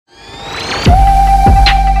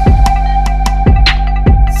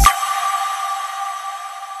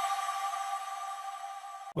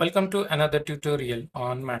Welcome to another tutorial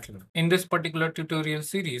on MATLAB. In this particular tutorial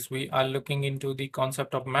series, we are looking into the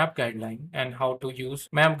concept of MAP guideline and how to use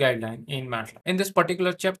MAP guideline in MATLAB. In this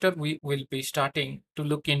particular chapter, we will be starting to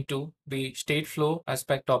look into the Stateflow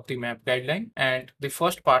aspect of the MAP guideline, and the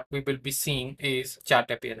first part we will be seeing is chart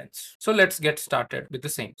appearance. So let's get started with the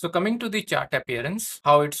same. So coming to the chart appearance,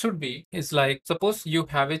 how it should be is like, suppose you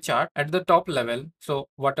have a chart at the top level. So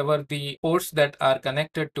whatever the ports that are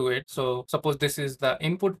connected to it, so suppose this is the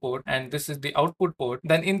input port and this is the output port,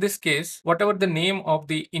 then in this case whatever the name of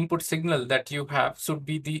the input signal that you have should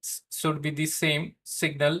be the same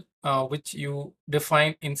signal which you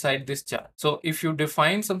define inside this chart. So if you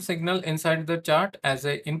define some signal inside the chart as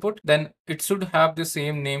an input, then it should have the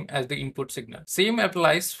same name as the input signal. Same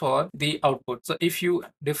applies for the output. So if you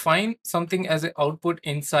define something as an output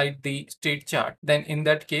inside the state chart, then in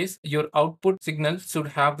that case your output signal should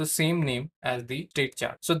have the same name as the state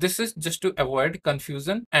chart. So this is just to avoid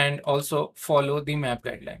confusion and also follow the MAP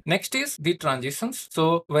guideline. Next is the transitions.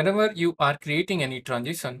 So whenever you are creating any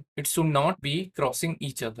transition, it should not be crossing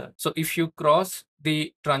each other. So if you cross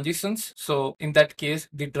the transitions, so in that case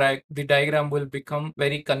the diagram will become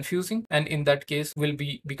very confusing, and in that case will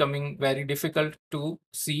be becoming very difficult to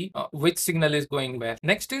see which signal is going where.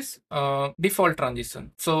 Next is default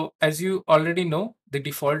transition. So as you already know, the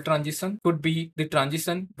default transition could be the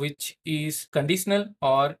transition which is conditional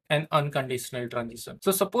or an unconditional transition.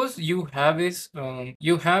 So suppose you have a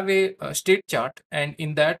state chart, and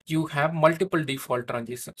in that you have multiple default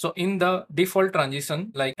transitions. So in the default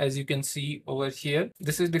transition, like as you can see over here,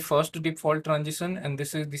 this is the first default transition, and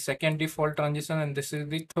this is the second default transition, and this is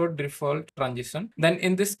the third default transition. Then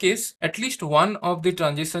in this case, at least one of the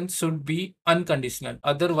transitions should be unconditional.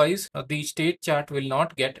 Otherwise, the state chart will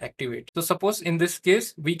not get activated. So suppose in this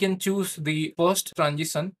case, we can choose the first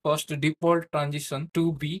default transition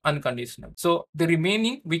to be unconditional. So the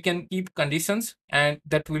remaining we can keep conditions, and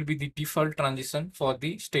that will be the default transition for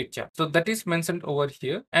the state chart. So that is mentioned over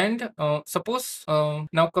here. And suppose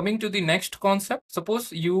now coming to the next concept,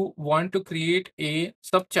 suppose you want to create a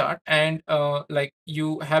subchart, and like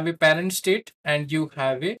you have a parent state and you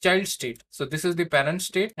have a child state. So this is the parent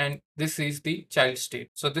state and this is the child state.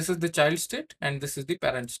 So this is the child state and this is the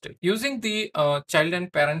parent state. Using the child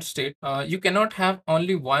and parent state, you cannot have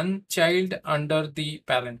only one child under the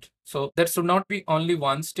parent. So there should not be only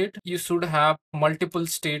one state. You should have multiple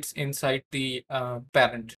states inside the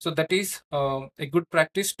parent. So that is a good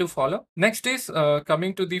practice to follow. Next is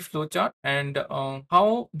coming to the flowchart and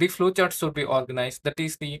how the flowchart should be organized. That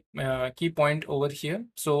is the key point over here.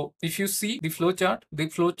 So if you see the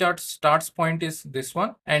flowchart starts point is this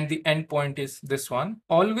one and the end point is this one.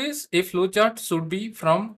 Always a flowchart should be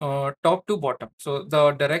from top to bottom. So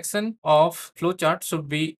the direction of flowchart should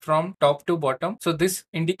be from top to bottom. So this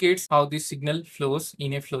indicates how the signal flows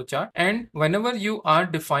in a flowchart. And whenever you are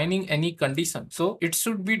defining any condition, so it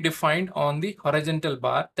should be defined on the horizontal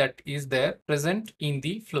bar that is there present in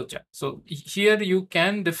the flowchart. So here you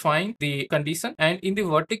can define the condition, and in the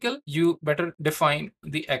vertical you better define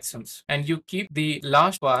the actions, and you keep the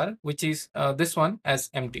last bar, which is this one,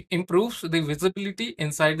 as empty. Improves the visibility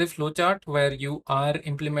inside the flowchart where you are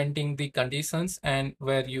implementing the conditions and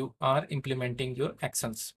where you are implementing your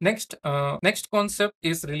actions. Next concept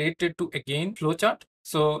is related to again flowchart.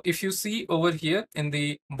 So if you see over here in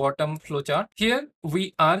the bottom flowchart, here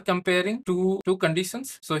we are comparing two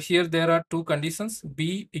conditions. So here there are two conditions,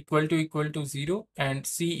 B equal to 0 and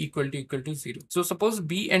C equal to 0. So suppose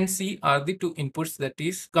B and C are the two inputs that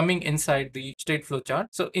is coming inside the state flowchart.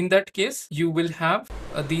 So in that case, you will have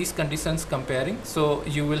these conditions comparing. So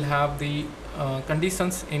you will have the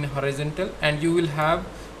conditions in horizontal and you will have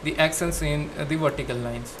the actions in the vertical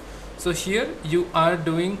lines. So here you are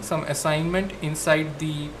doing some assignment inside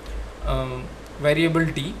the variable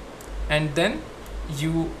D, and then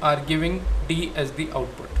you are giving D as the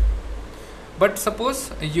output. But suppose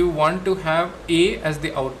you want to have A as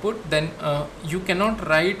the output, then you cannot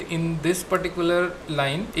write in this particular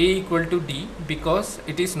line A equal to D because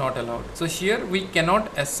it is not allowed. So here we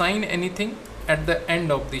cannot assign anything at the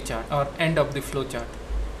end of the chart or end of the flow chart.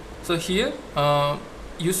 So here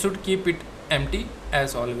you should keep it empty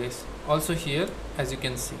as always. Also here, as you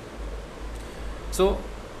can see. So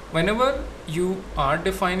whenever you are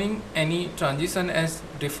defining any transition as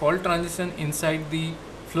default transition inside the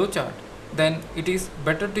flowchart, then it is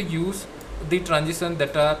better to use the transition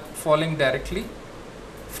that are falling directly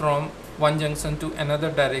from one junction to another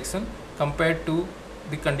direction compared to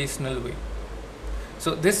the conditional way.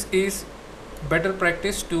 So this is better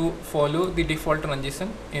practice to follow the default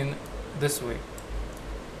transition in this way.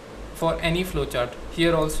 For any flowchart,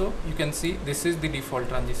 here also you can see this is the default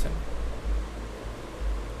transition.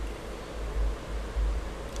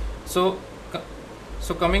 So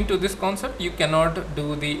so coming to this concept, you cannot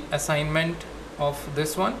do the assignment of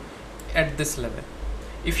this one at this level.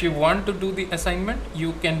 If you want to do the assignment,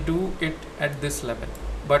 you can do it at this level,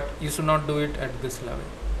 but you should not do it at this level.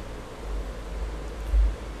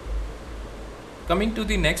 Coming to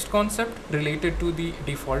the next concept related to the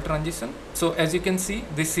default transition. So as you can see,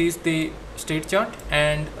 this is the state chart,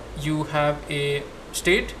 and you have a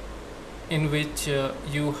state in which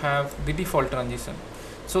you have the default transition.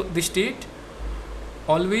 So the state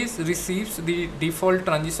always receives the default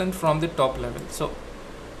transition from the top level. So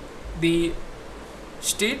the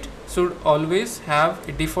state should always have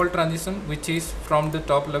a default transition which is from the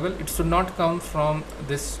top level. It should not come from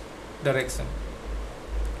this direction.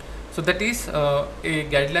 So that is a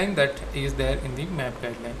guideline that is there in the MAAB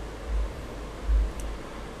guideline.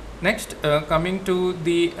 Next, coming to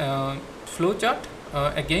the flowchart.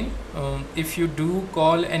 Again, if you do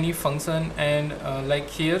call any function, and like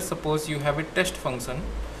here, suppose you have a test function,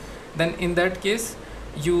 then in that case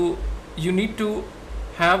you need to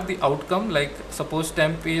have the outcome. Like suppose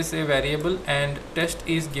temp is a variable and test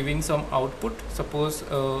is giving some output. Suppose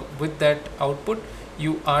with that output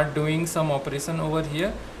you are doing some operation over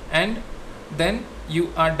here, and then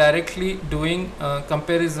you are directly doing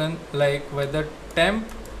comparison, like whether temp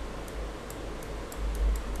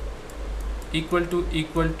equal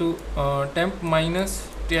to temp minus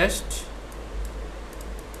test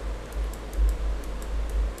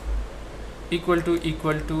equal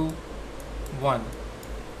to 1.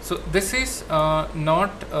 So this is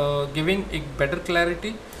not giving a better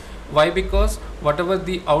clarity. Why? Because whatever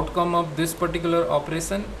the outcome of this particular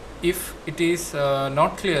operation, if it is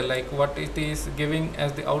not clear, like what it is giving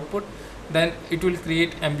as the output, then it will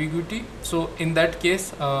create ambiguity. So in that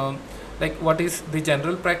case, like what is the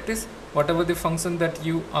general practice? Whatever the function that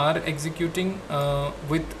you are executing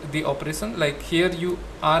with the operation, like here you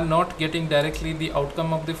are not getting directly the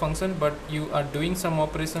outcome of the function, but you are doing some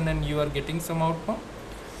operation and you are getting some outcome.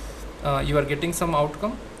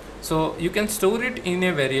 So you can store it in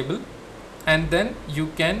a variable, and then you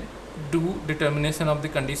can do determination of the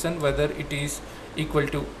condition whether it is equal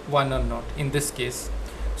to 1 or not in this case.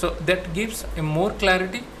 So that gives a more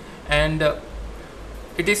clarity, and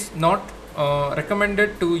it is not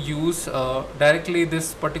recommended to use directly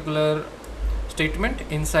this particular statement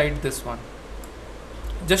inside this one,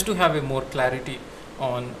 just to have a more clarity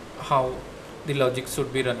on how the logic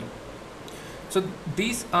should be running. So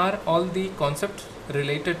these are all the concepts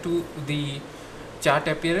related to the chart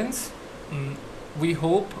appearance. We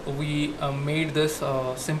hope we made this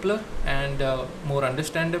simpler and more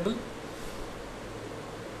understandable.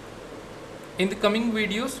 In the coming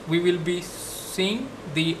videos, we will be seeing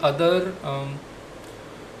the other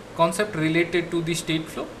concept related to the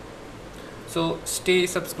Stateflow. So stay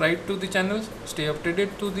subscribed to the channel, stay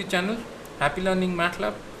updated to the channel. Happy learning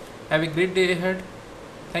MATLAB. Have a great day ahead.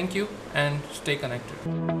 Thank you and stay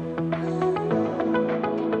connected.